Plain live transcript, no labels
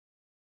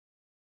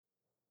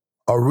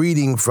A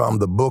reading from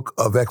the book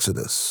of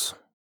Exodus,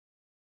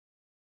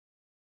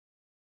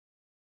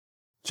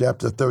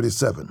 chapter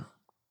 37.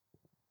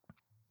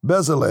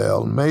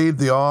 Bezalel made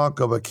the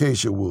ark of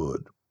acacia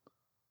wood.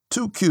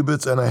 2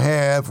 cubits and a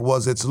half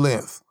was its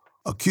length,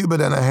 1 cubit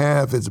and a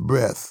half its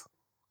breadth,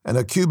 and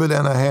 1 cubit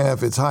and a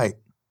half its height.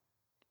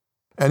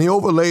 And he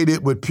overlaid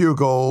it with pure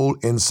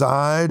gold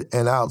inside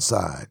and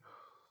outside,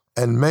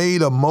 and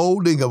made a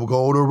molding of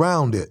gold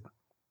around it.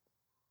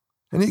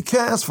 And he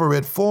cast for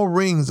it 4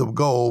 rings of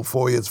gold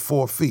for its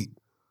 4 feet,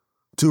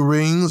 2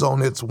 rings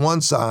on its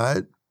one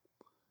side,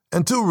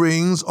 and 2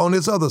 rings on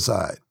its other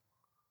side.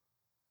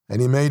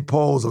 And he made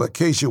poles of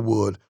acacia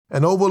wood,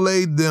 and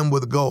overlaid them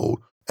with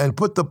gold, and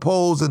put the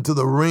poles into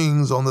the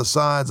rings on the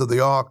sides of the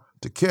ark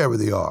to carry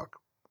the ark.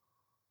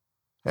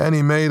 And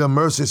he made a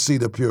mercy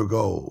seat of pure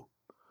gold.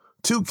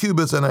 2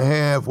 cubits and a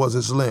half was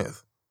its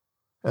length,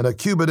 and 1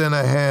 cubit and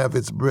a half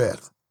its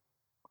breadth.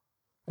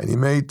 And he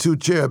made 2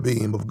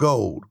 cherubim of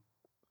gold.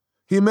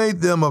 He made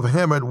them of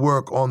hammered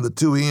work on the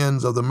 2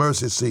 ends of the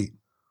mercy seat,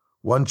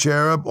 1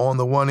 cherub on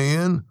the one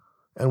end,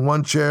 and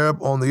 1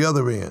 cherub on the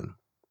other end.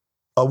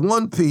 Of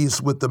one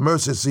piece with the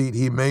mercy seat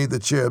he made the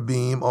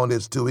cherubim on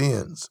its 2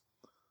 ends.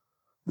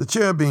 The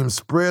cherubim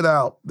spread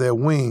out their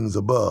wings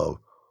above,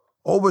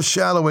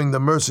 overshadowing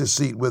the mercy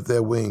seat with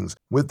their wings,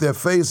 with their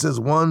faces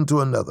one to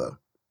another.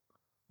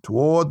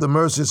 Toward the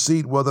mercy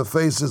seat were the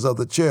faces of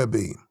the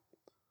cherubim.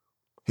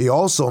 He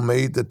also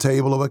made the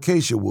table of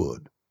acacia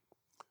wood.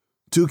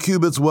 2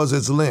 cubits was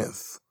its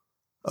length,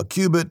 1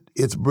 cubit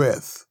its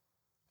breadth,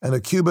 and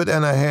 1 cubit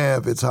and a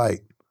half its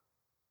height.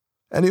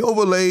 And he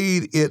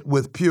overlaid it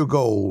with pure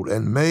gold,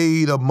 and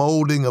made a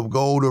molding of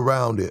gold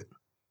around it.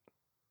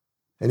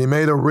 And he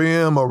made a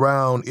rim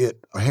around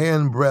it, a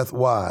handbreadth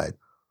wide,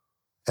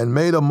 and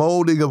made a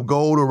molding of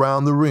gold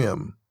around the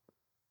rim.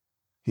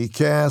 He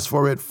cast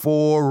for it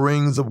 4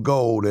 rings of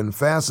gold, and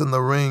fastened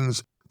the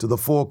rings to the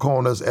 4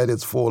 corners at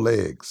its 4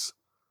 legs.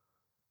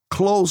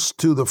 Close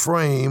to the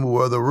frame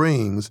were the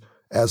rings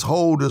as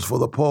holders for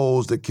the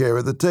poles to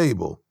carry the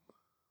table.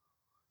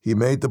 He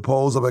made the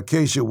poles of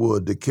acacia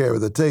wood to carry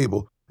the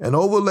table, and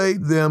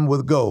overlaid them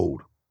with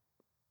gold.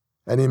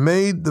 And he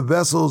made the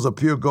vessels of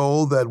pure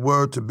gold that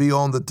were to be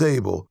on the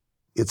table,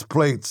 its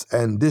plates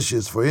and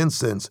dishes for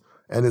incense,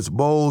 and its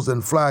bowls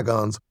and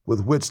flagons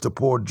with which to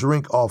pour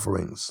drink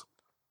offerings.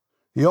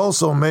 He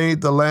also made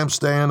the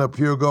lampstand of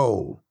pure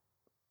gold.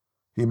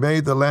 He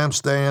made the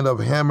lampstand of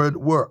hammered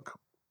work.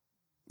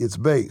 Its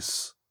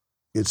base,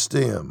 its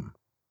stem,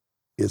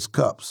 its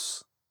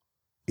cups,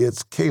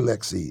 its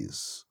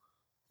calyxes,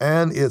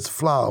 and its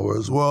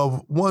flowers were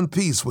of one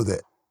piece with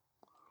it.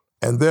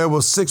 And there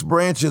were 6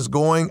 branches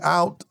going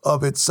out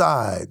of its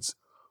sides,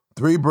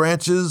 3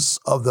 branches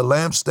of the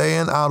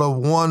lampstand out of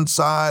one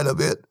side of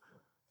it,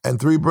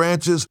 and 3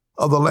 branches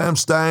of the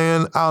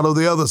lampstand out of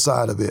the other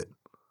side of it.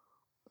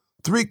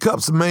 3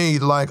 cups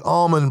made like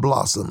almond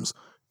blossoms,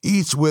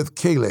 each with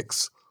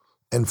calyx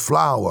and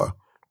flower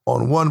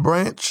on one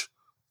branch,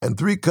 and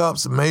 3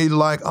 cups made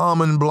like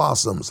almond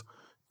blossoms,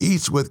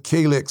 each with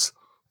calyx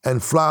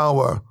and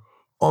flower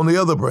on the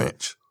other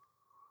branch.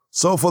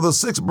 So for the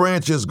 6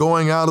 branches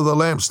going out of the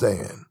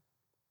lampstand.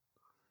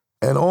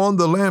 And on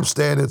the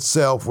lampstand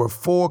itself were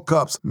 4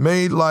 cups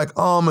made like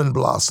almond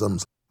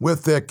blossoms,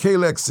 with their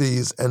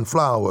calyxes and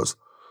flowers,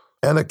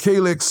 and a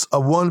calyx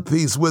of one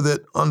piece with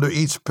it under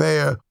each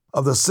pair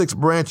of the 6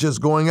 branches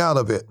going out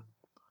of it.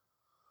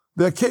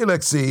 Their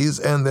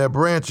calyxes and their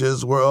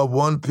branches were of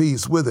one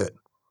piece with it.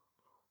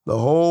 The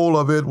whole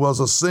of it was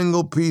a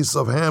single piece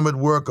of hammered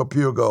work of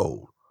pure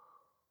gold.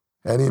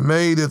 And he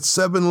made its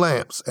 7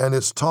 lamps, and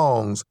its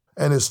tongs,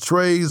 and its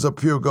trays of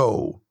pure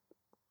gold.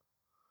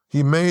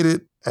 He made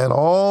it and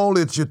all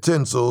its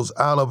utensils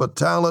out of a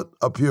talent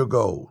of pure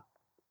gold.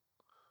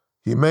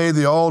 He made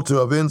the altar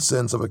of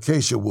incense of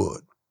acacia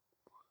wood.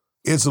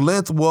 Its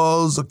length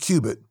was 1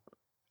 cubit,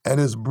 and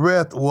its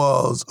breadth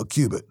was 1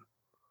 cubit.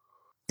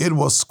 It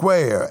was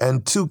square,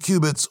 and 2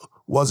 cubits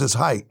was its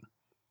height.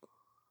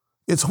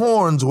 Its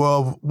horns were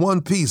of one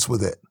piece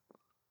with it.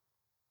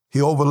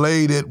 He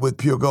overlaid it with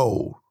pure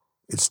gold,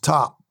 its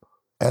top,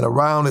 and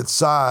around its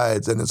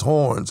sides and its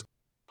horns.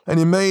 And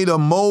he made a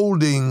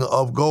molding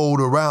of gold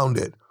around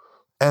it,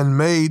 and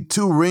made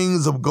 2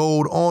 rings of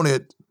gold on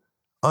it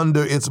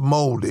under its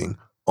molding,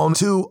 on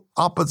 2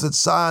 opposite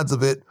sides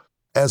of it,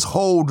 as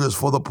holders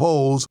for the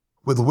poles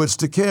with which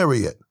to carry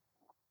it.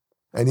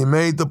 And he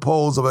made the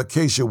poles of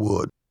acacia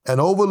wood, and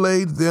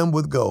overlaid them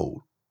with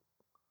gold.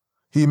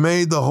 He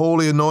made the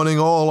holy anointing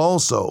oil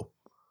also,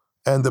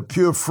 and the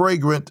pure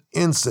fragrant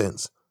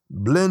incense,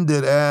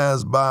 blended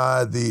as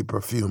by the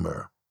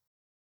perfumer.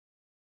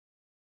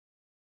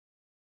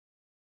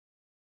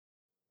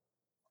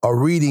 A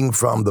reading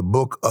from the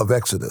book of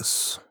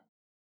Exodus,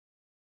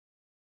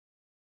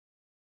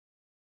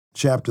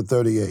 chapter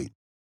 38.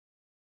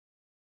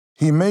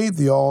 He made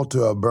the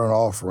altar of burnt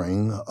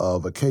offering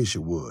of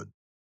acacia wood.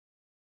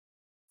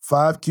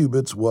 5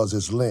 cubits was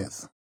its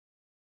length,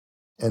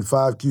 and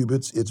 5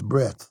 cubits its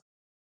breadth.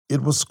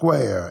 It was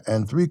square,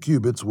 and 3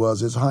 cubits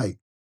was its height.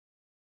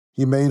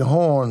 He made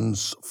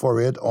horns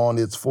for it on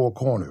its four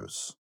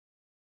corners.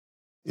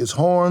 Its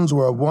horns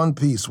were of one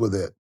piece with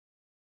it,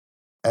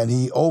 and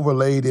he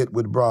overlaid it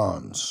with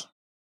bronze.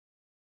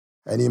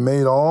 And he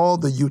made all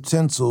the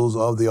utensils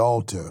of the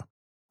altar,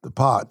 the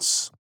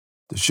pots,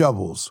 the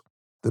shovels,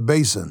 the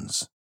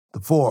basins, the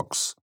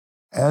forks,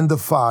 and the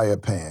fire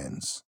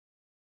pans.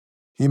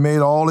 He made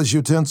all his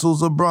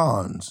utensils of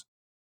bronze.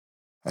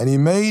 And he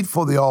made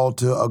for the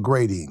altar a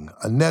grating,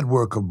 a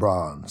network of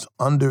bronze,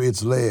 under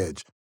its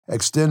ledge,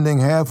 extending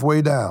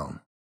halfway down.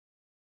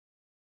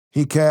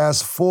 He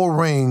cast 4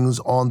 rings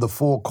on the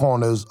 4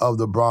 corners of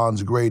the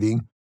bronze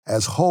grating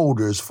as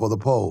holders for the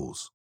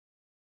poles.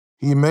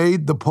 He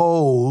made the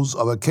poles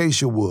of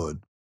acacia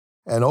wood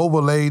and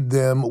overlaid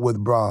them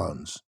with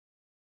bronze.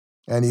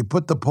 And he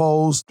put the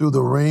poles through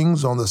the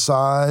rings on the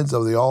sides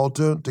of the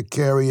altar to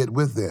carry it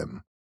with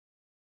them.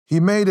 He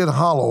made it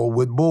hollow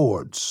with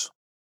boards.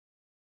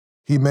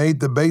 He made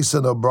the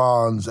basin of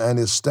bronze and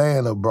his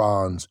stand of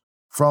bronze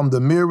from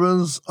the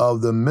mirrors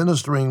of the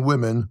ministering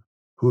women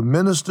who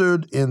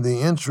ministered in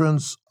the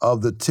entrance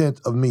of the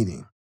tent of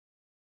meeting.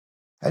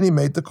 And he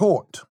made the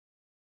court.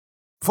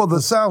 For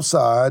the south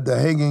side, the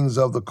hangings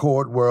of the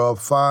court were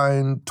of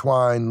fine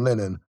twined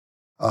linen,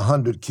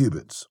 100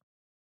 cubits.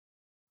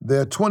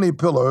 Their 20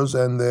 pillars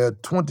and their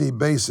 20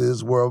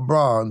 bases were of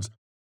bronze,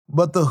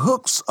 but the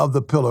hooks of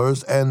the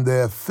pillars and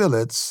their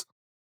fillets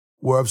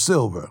were of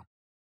silver.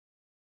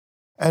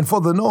 And for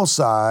the north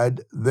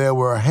side, there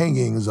were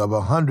hangings of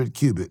 100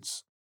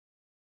 cubits.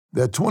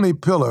 Their 20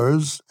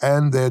 pillars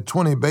and their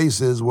 20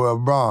 bases were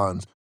of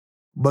bronze,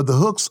 but the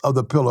hooks of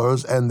the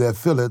pillars and their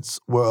fillets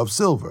were of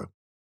silver.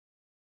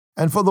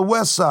 And for the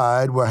west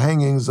side were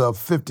hangings of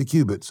 50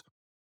 cubits,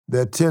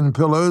 their 10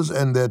 pillars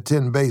and their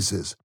 10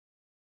 bases.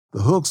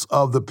 The hooks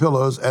of the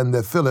pillars and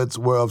their fillets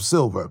were of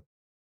silver.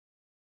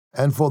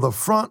 And for the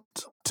front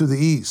to the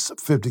east,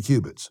 50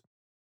 cubits.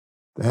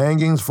 The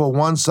hangings for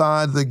one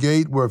side of the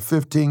gate were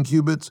 15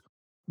 cubits,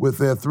 with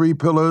their 3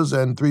 pillars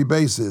and 3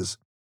 bases,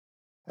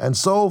 and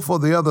so for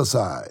the other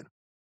side.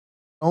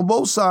 On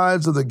both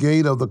sides of the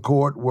gate of the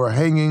court were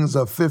hangings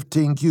of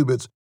 15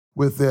 cubits,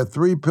 with their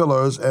 3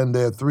 pillars and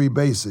their 3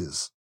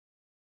 bases.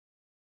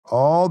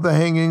 All the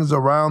hangings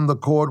around the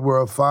court were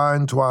of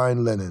fine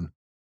twined linen,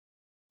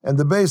 and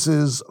the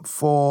bases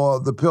for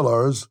the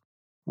pillars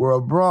were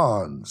of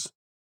bronze,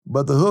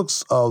 but the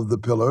hooks of the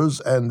pillars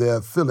and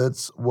their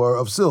fillets were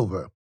of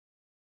silver.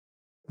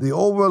 The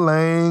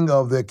overlaying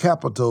of their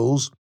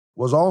capitals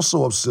was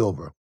also of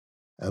silver,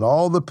 and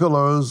all the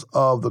pillars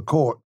of the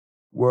court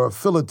were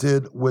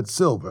filleted with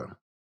silver.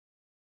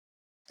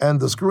 And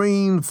the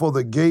screen for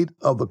the gate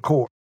of the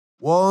court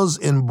was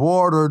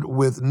embroidered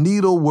with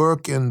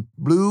needlework in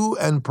blue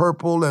and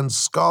purple and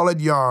scarlet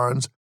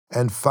yarns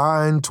and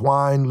fine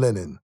twined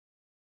linen.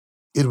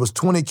 It was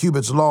 20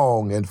 cubits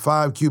long and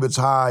 5 cubits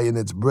high in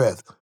its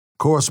breadth,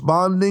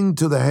 corresponding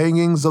to the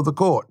hangings of the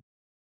court.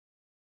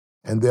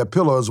 And their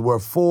pillars were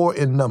 4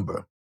 in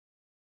number.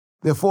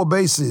 Their 4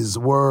 bases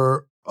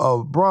were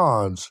of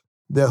bronze,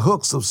 their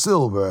hooks of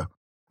silver,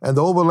 and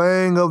the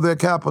overlaying of their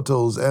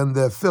capitals and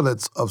their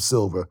fillets of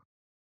silver.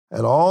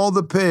 And all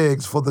the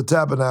pegs for the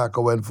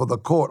tabernacle and for the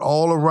court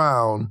all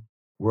around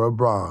were of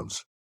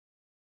bronze.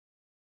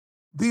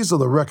 These are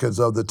the records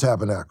of the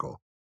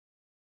tabernacle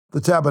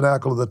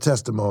of the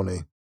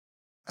testimony,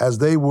 as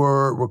they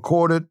were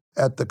recorded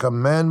at the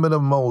commandment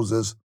of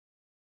Moses,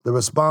 the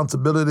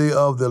responsibility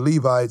of the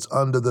Levites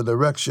under the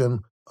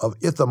direction of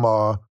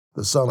Ithamar,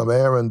 the son of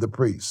Aaron the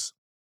priest.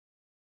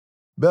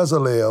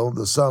 Bezalel,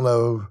 the son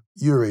of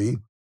Uri,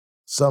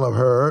 son of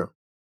Hur,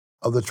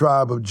 of the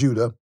tribe of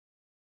Judah,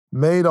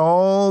 made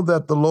all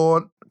that the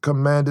Lord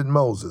commanded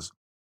Moses,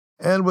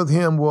 and with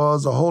him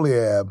was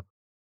Aholiab,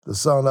 the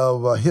son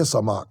of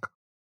Ahisamach,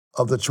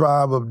 of the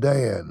tribe of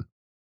Dan,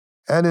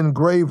 an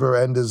engraver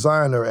and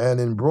designer and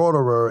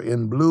embroiderer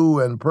in blue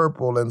and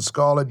purple and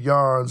scarlet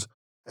yarns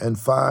and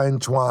fine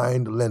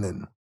twined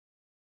linen.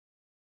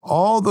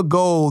 All the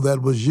gold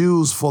that was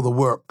used for the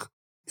work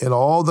in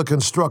all the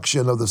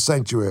construction of the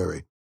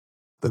sanctuary,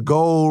 the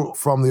gold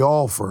from the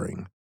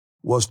offering,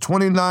 was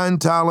 29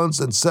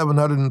 talents and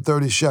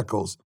 730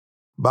 shekels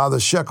by the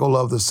shekel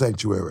of the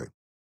sanctuary.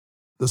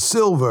 The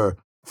silver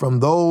from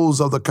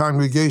those of the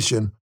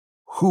congregation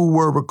who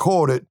were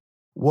recorded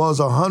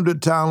was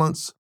 100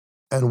 talents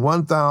and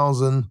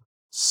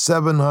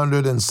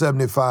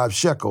 1,775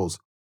 shekels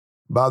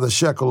by the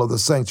shekel of the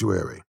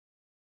sanctuary.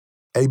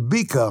 A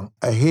beka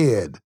a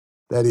head,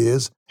 that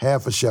is,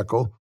 half a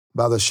shekel,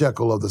 by the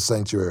shekel of the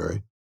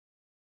sanctuary,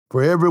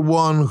 for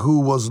everyone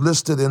who was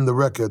listed in the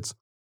records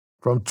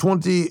from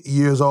 20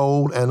 years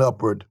old and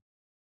upward,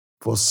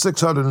 for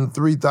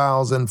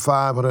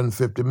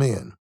 603,550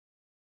 men.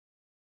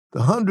 The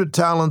 100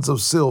 talents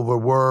of silver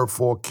were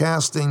for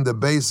casting the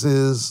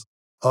bases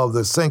of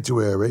the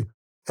sanctuary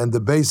and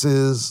the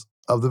bases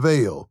of the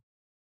veil,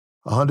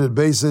 100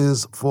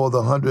 bases for the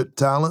 100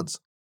 talents,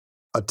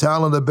 a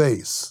talent a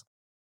base.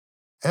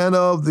 And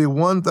of the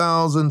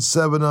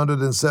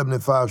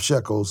 1,775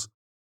 shekels,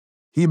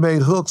 he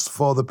made hooks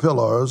for the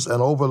pillars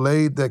and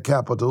overlaid their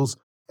capitals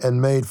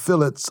and made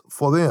fillets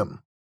for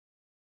them.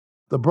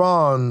 The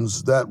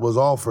bronze that was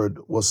offered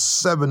was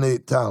 70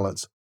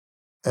 talents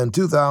and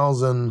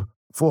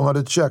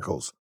 2,400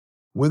 shekels.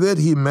 With it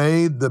he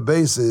made the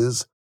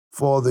bases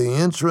for the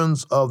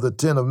entrance of the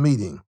tent of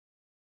meeting,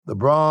 the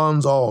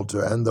bronze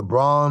altar and the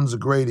bronze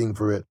grating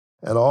for it,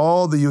 and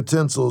all the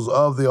utensils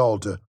of the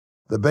altar,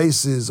 the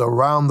bases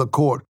around the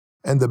court,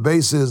 and the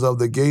bases of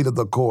the gate of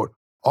the court,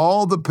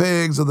 all the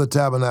pegs of the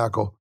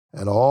tabernacle,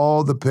 and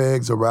all the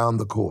pegs around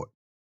the court.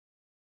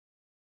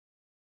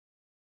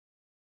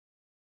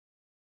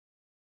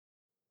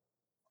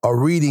 A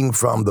reading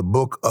from the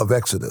book of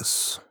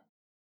Exodus,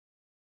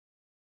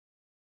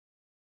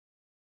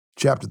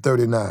 chapter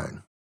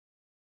 39.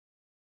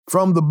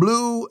 From the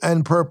blue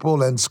and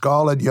purple and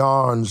scarlet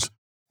yarns,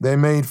 they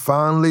made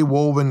finely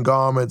woven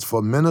garments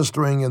for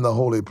ministering in the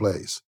holy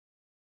place.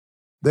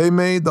 They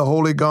made the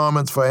holy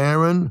garments for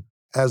Aaron,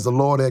 as the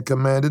Lord had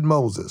commanded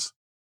Moses.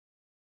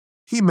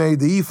 He made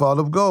the ephod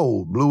of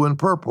gold, blue and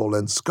purple,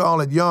 and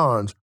scarlet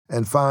yarns,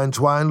 and fine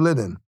twined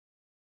linen.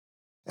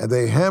 And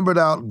they hammered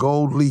out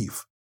gold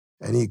leaf,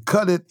 and he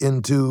cut it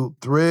into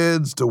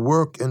threads to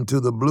work into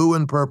the blue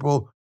and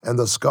purple and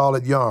the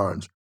scarlet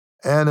yarns,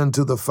 and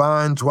into the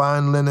fine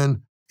twined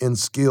linen in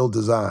skilled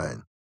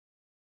design.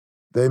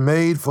 They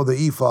made for the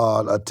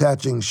ephod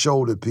attaching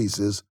shoulder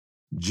pieces,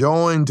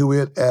 joined to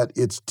it at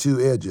its two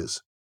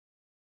edges.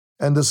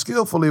 And the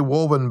skillfully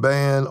woven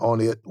band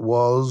on it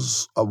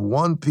was of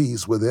one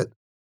piece with it,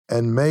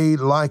 and made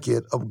like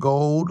it of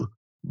gold,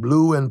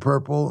 blue and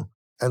purple,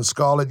 and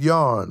scarlet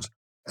yarns,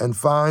 and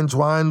fine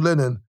twined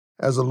linen,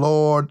 as the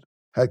Lord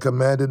had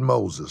commanded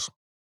Moses.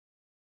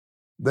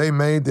 They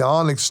made the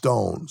onyx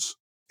stones,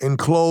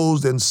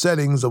 enclosed in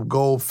settings of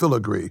gold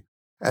filigree,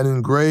 and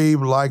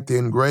engraved like the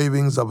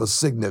engravings of a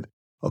signet,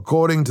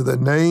 according to the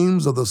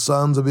names of the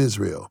sons of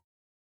Israel.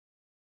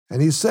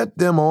 And he set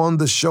them on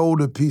the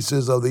shoulder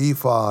pieces of the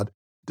ephod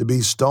to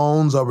be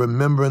stones of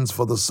remembrance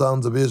for the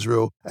sons of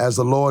Israel, as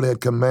the Lord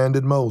had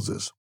commanded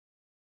Moses.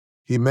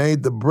 He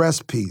made the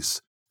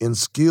breastpiece in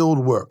skilled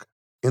work,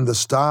 in the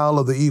style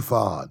of the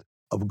ephod,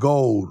 of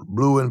gold,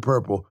 blue and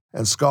purple,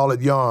 and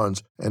scarlet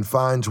yarns, and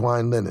fine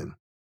twined linen.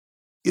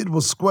 It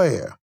was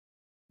square.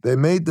 They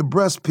made the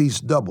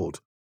breastpiece doubled,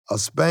 a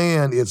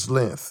span its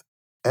length,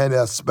 and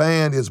a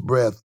span its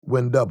breadth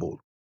when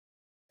doubled.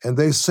 And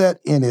they set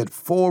in it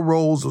 4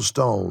 rows of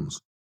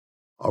stones.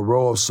 A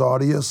row of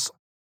sardius,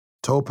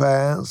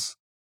 topaz,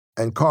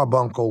 and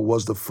carbuncle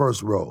was the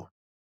first row.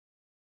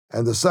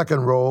 And the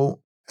second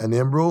row, an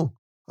emerald,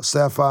 a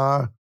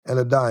sapphire, and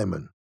a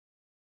diamond.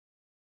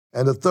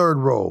 And the third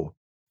row,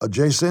 a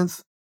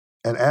jacinth,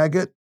 an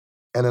agate,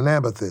 and an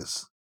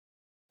amethyst.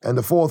 And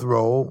the fourth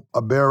row,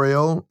 a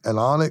beryl, an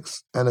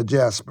onyx, and a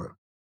jasper.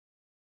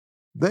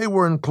 They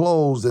were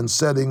enclosed in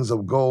settings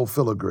of gold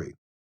filigree.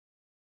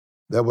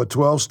 There were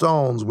 12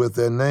 stones with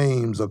their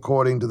names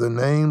according to the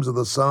names of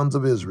the sons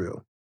of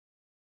Israel.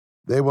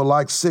 They were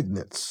like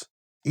signets,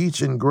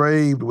 each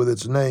engraved with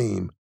its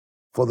name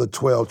for the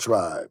 12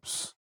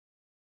 tribes.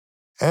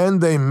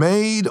 And they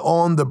made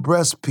on the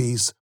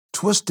breastpiece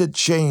twisted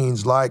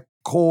chains like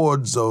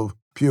cords of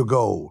pure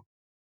gold.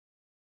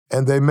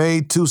 And they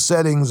made 2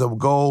 settings of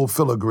gold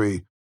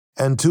filigree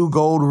and 2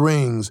 gold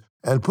rings,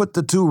 and put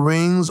the 2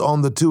 rings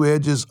on the 2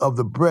 edges of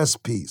the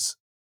breastpiece.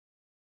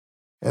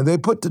 And they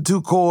put the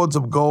 2 cords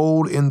of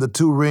gold in the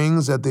 2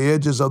 rings at the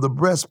edges of the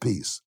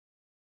breastpiece.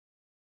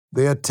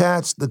 They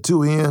attached the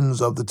 2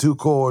 ends of the 2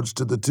 cords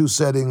to the 2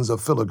 settings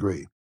of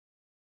filigree.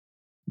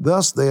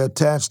 Thus they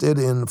attached it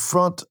in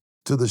front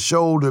to the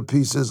shoulder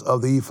pieces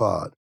of the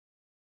ephod.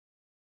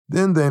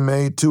 Then they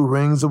made 2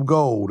 rings of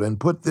gold, and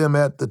put them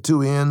at the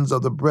 2 ends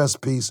of the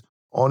breastpiece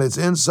on its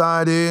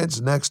inside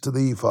edge next to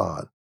the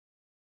ephod.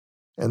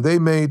 And they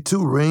made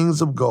 2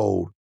 rings of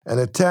gold, and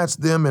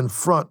attached them in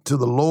front to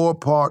the lower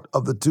part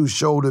of the 2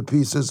 shoulder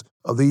pieces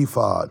of the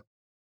ephod,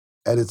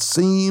 at its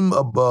seam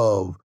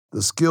above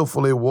the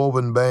skillfully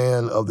woven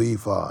band of the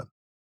ephod.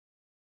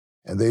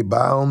 And they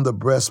bound the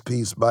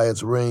breastpiece by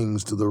its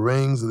rings to the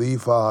rings of the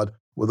ephod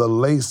with a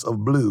lace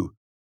of blue,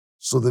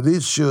 so that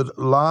it should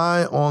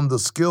lie on the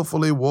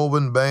skillfully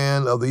woven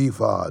band of the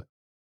ephod,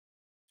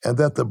 and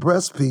that the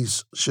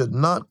breastpiece should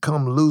not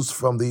come loose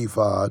from the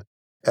ephod,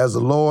 as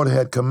the Lord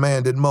had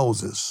commanded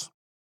Moses.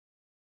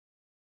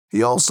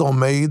 He also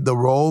made the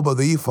robe of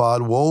the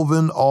ephod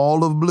woven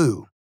all of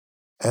blue,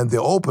 and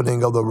the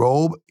opening of the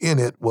robe in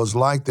it was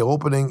like the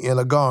opening in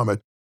a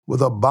garment,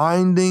 with a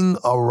binding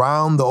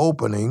around the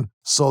opening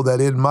so that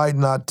it might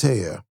not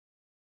tear.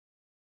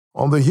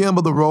 On the hem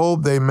of the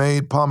robe they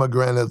made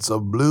pomegranates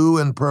of blue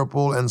and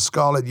purple and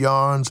scarlet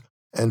yarns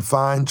and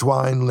fine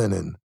twined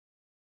linen.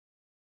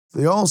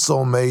 They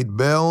also made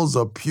bells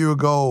of pure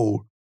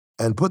gold,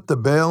 and put the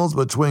bells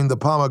between the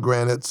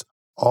pomegranates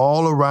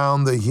all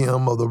around the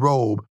hem of the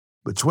robe,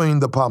 between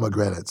the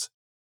pomegranates,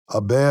 a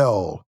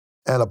bell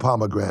and a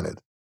pomegranate,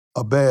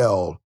 a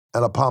bell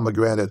and a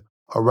pomegranate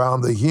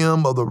around the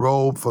hem of the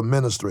robe for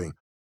ministering,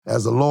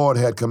 as the Lord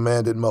had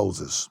commanded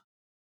Moses.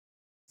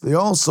 They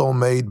also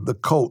made the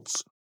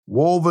coats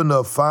woven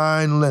of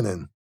fine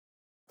linen,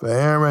 for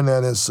Aaron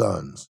and his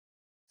sons,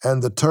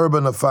 and the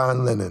turban of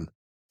fine linen,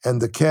 and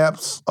the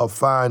caps of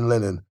fine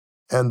linen,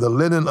 and the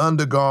linen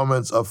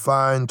undergarments of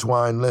fine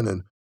twined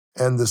linen,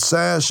 and the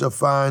sash of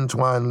fine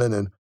twined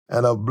linen,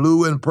 and of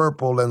blue and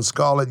purple and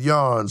scarlet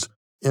yarns,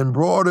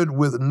 embroidered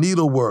with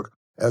needlework,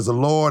 as the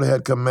Lord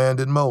had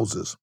commanded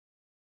Moses.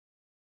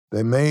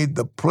 They made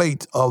the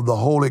plate of the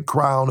holy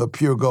crown of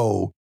pure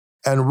gold,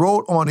 and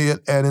wrote on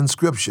it an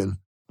inscription,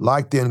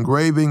 like the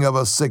engraving of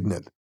a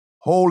signet,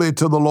 Holy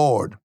to the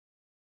Lord.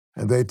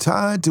 And they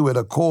tied to it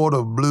a cord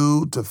of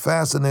blue to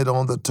fasten it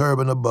on the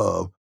turban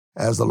above,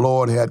 as the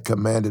Lord had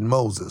commanded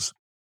Moses.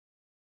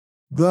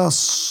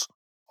 Thus,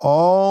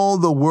 all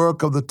the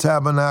work of the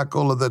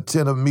tabernacle of the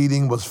tent of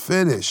meeting was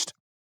finished,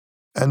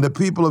 and the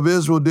people of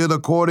Israel did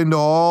according to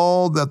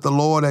all that the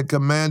Lord had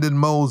commanded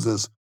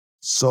Moses,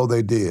 so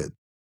they did.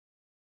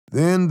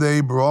 Then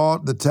they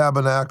brought the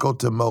tabernacle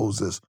to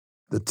Moses,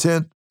 the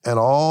tent and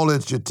all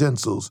its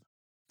utensils,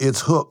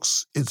 its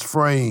hooks, its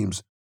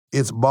frames,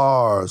 its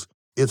bars,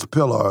 its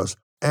pillars,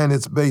 and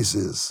its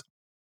bases,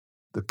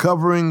 the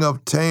covering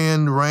of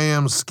tanned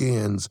ram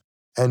skins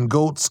and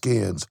goat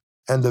skins,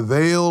 and the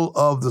veil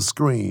of the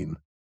screen,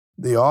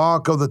 the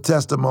ark of the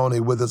testimony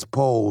with its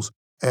poles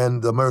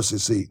and the mercy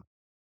seat,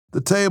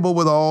 the table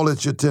with all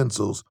its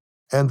utensils,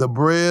 and the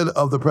bread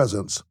of the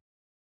presence,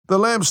 the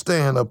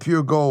lampstand of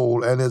pure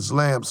gold and its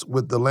lamps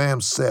with the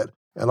lamp set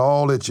and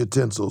all its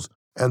utensils,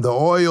 and the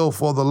oil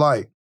for the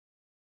light,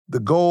 the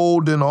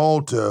golden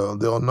altar,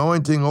 the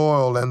anointing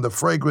oil, and the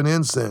fragrant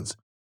incense,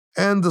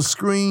 and the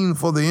screen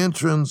for the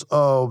entrance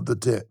of the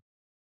tent,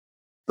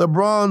 the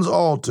bronze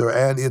altar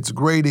and its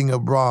grating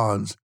of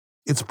bronze,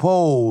 its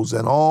poles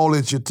and all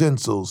its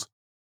utensils,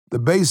 the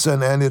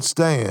basin and its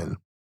stand,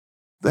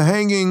 the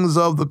hangings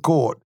of the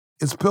court,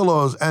 its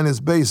pillars and its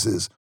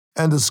bases,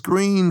 and the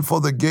screen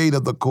for the gate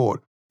of the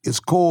court, its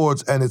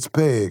cords and its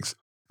pegs,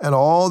 and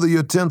all the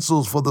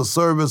utensils for the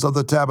service of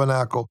the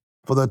tabernacle,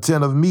 for the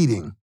tent of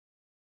meeting,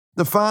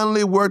 the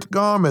finely worked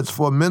garments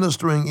for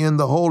ministering in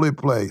the holy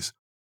place,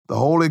 the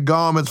holy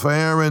garments for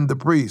Aaron the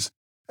priest,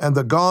 and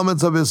the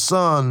garments of his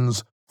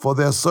sons for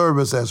their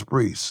service as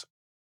priests.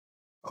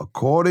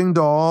 According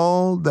to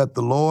all that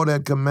the Lord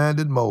had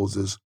commanded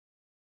Moses,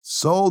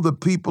 so the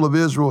people of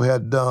Israel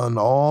had done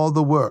all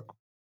the work.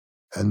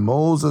 And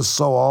Moses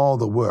saw all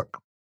the work,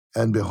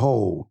 and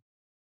behold,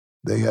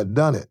 they had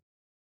done it.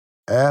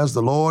 As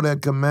the Lord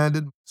had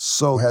commanded,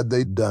 so had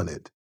they done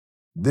it.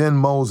 Then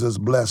Moses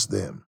blessed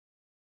them.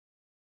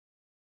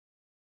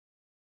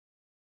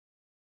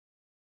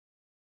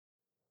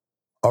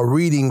 A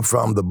reading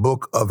from the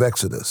book of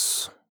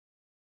Exodus.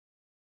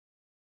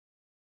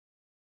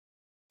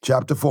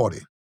 Chapter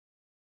 40.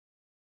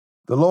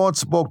 The Lord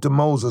spoke to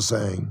Moses,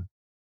 saying,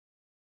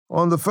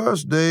 On the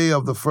first day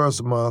of the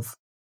first month,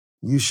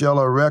 you shall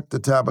erect the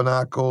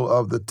tabernacle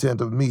of the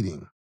tent of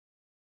meeting,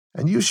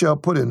 and you shall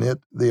put in it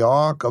the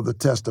ark of the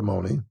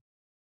testimony,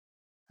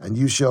 and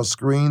you shall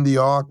screen the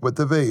ark with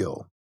the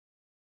veil,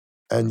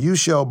 and you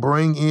shall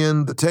bring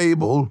in the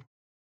table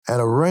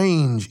and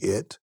arrange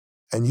it,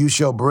 and you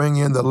shall bring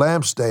in the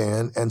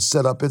lampstand and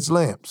set up its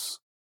lamps.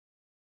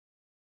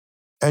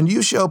 And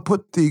you shall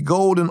put the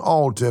golden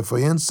altar for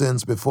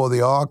incense before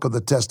the ark of the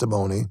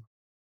testimony,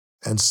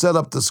 and set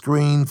up the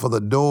screen for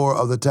the door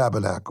of the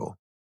tabernacle.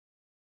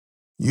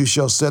 You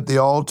shall set the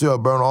altar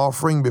of burnt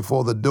offering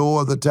before the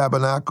door of the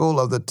tabernacle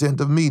of the tent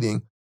of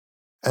meeting,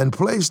 and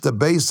place the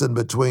basin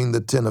between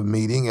the tent of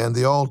meeting and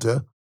the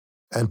altar,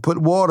 and put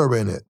water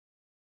in it.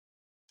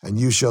 And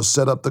you shall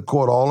set up the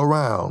court all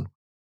around,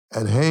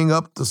 and hang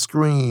up the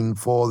screen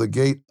for the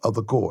gate of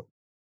the court.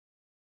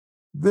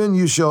 Then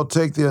you shall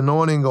take the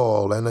anointing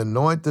oil and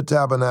anoint the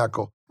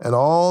tabernacle and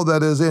all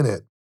that is in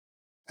it,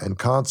 and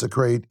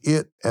consecrate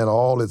it and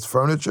all its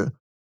furniture,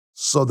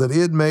 so that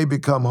it may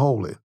become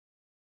holy.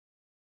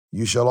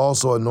 You shall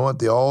also anoint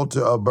the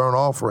altar of burnt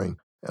offering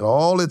and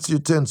all its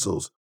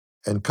utensils,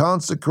 and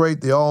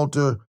consecrate the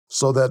altar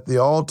so that the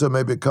altar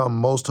may become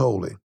most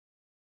holy.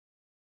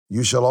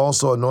 You shall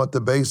also anoint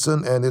the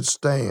basin and its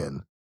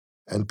stand,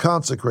 and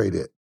consecrate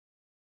it.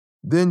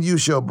 Then you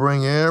shall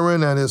bring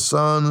Aaron and his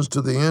sons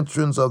to the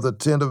entrance of the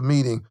tent of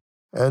meeting,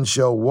 and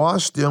shall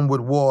wash them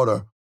with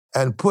water,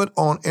 and put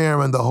on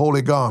Aaron the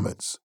holy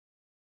garments.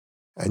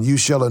 And you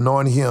shall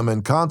anoint him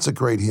and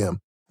consecrate him,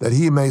 that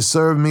he may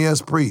serve me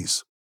as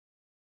priest.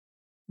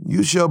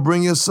 You shall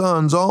bring your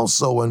sons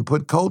also, and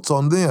put coats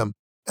on them,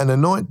 and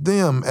anoint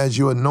them as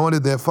you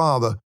anointed their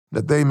father,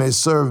 that they may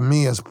serve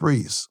me as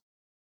priests.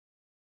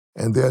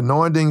 And their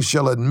anointing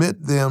shall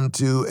admit them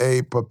to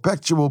a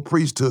perpetual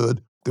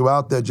priesthood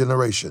throughout their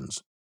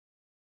generations.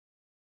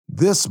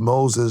 This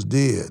Moses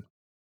did,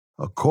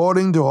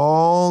 according to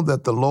all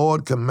that the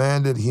Lord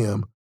commanded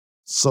him,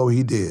 so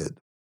he did.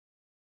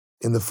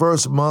 In the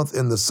first month,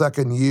 in the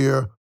second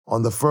year,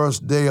 on the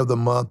first day of the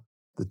month,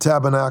 the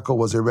tabernacle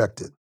was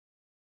erected.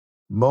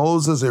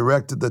 Moses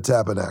erected the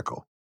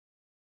tabernacle.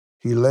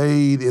 He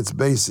laid its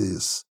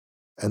bases,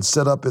 and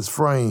set up its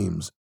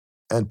frames,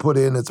 and put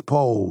in its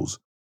poles,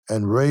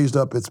 and raised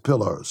up its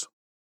pillars.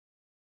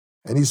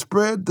 And he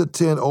spread the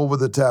tent over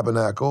the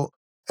tabernacle,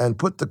 and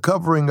put the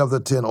covering of the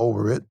tent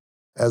over it,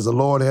 as the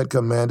Lord had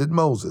commanded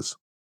Moses.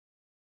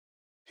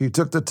 He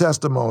took the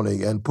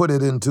testimony and put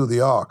it into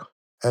the ark,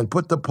 and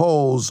put the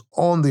poles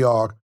on the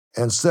ark,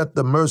 and set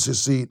the mercy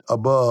seat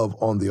above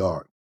on the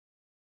ark.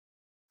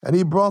 And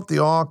he brought the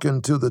ark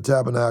into the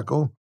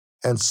tabernacle,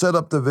 and set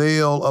up the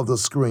veil of the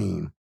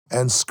screen,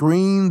 and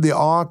screened the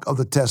ark of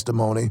the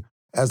testimony,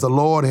 as the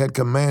Lord had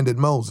commanded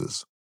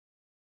Moses.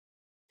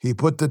 He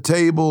put the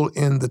table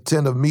in the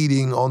tent of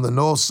meeting on the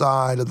north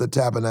side of the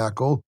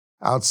tabernacle,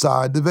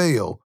 outside the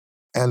veil,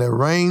 and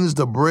arranged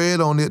the bread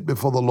on it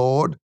before the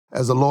Lord,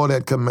 as the Lord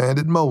had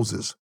commanded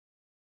Moses.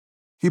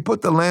 He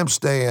put the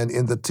lampstand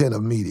in the tent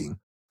of meeting,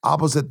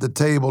 opposite the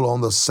table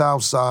on the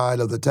south side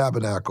of the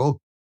tabernacle,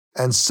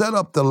 and set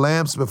up the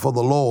lamps before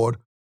the Lord,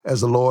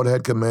 as the Lord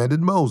had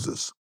commanded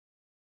Moses.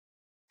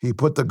 He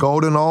put the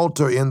golden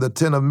altar in the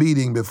tent of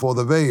meeting before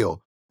the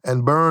veil,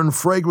 and burned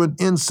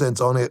fragrant incense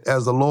on it,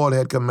 as the Lord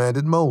had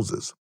commanded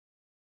Moses.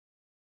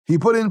 He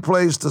put in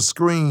place the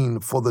screen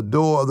for the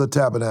door of the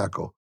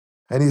tabernacle,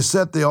 and he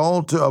set the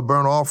altar of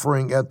burnt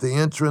offering at the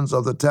entrance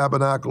of the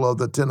tabernacle of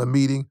the tent of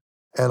meeting,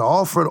 and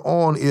offered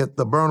on it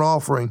the burnt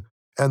offering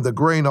and the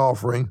grain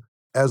offering,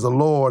 as the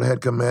Lord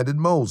had commanded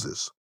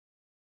Moses.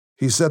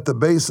 He set the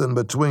basin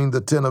between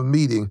the tent of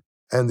meeting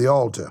and the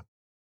altar,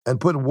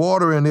 and put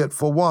water in it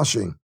for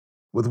washing,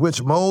 with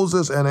which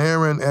Moses and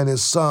Aaron and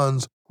his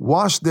sons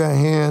washed their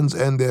hands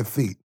and their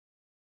feet.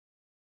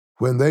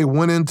 When they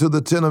went into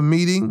the tent of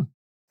meeting,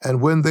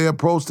 and when they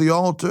approached the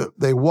altar,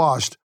 they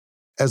washed,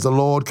 as the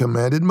Lord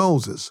commanded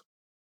Moses.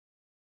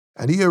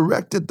 And he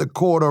erected the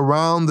court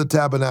around the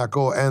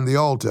tabernacle and the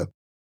altar,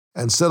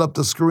 and set up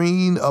the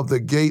screen of the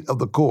gate of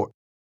the court.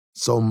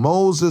 So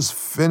Moses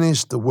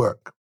finished the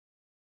work.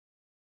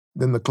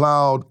 Then the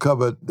cloud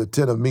covered the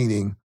tent of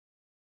meeting,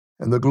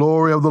 and the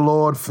glory of the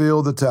Lord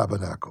filled the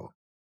tabernacle.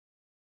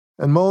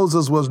 And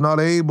Moses was not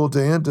able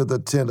to enter the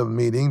tent of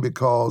meeting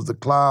because the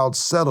cloud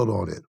settled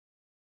on it,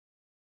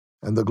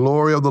 and the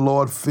glory of the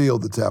Lord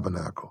filled the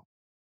tabernacle.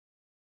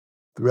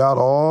 Throughout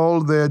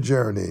all their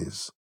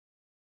journeys,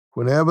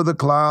 whenever the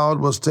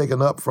cloud was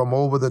taken up from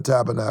over the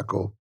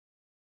tabernacle,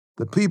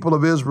 the people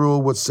of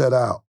Israel would set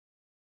out.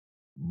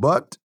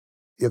 But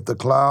if the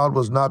cloud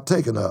was not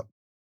taken up,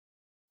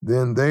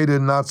 then they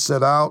did not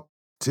set out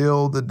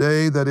till the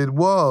day that it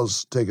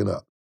was taken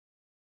up.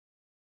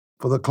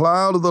 For the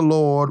cloud of the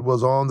Lord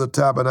was on the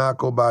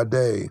tabernacle by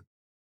day,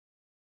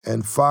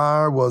 and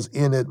fire was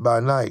in it by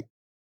night,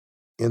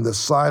 in the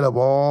sight of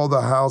all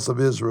the house of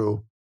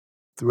Israel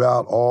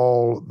throughout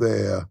all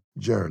their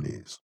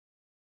journeys.